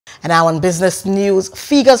And now on business news,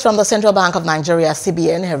 figures from the Central Bank of Nigeria,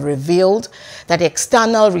 C.B.N, have revealed that the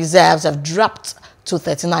external reserves have dropped to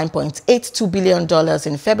 $39.82 billion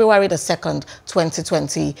in February the 2nd,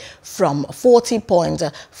 2020 from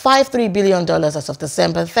 $40.53 billion as of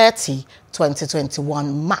December 30,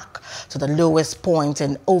 2021 mark to the lowest point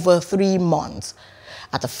in over 3 months.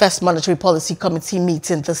 At the first Monetary Policy Committee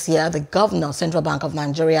meeting this year, the Governor, Central Bank of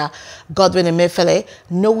Nigeria, Godwin Emefiele,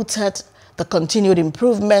 noted the continued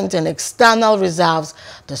improvement in external reserves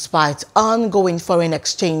despite ongoing foreign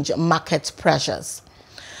exchange market pressures.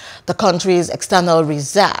 The country's external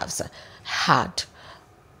reserves had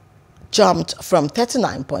jumped from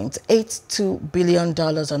 $39.82 billion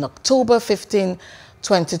on October 15,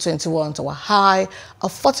 2021 to a high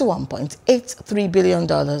of $41.83 billion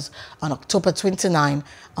on October 29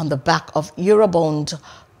 on the back of Eurobond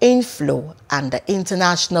inflow and the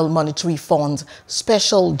International Monetary Fund's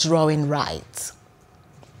special drawing rights.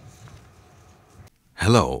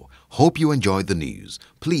 Hello, hope you enjoyed the news.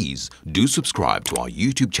 Please do subscribe to our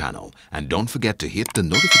YouTube channel and don't forget to hit the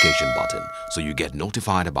notification button so you get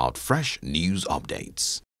notified about fresh news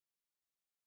updates.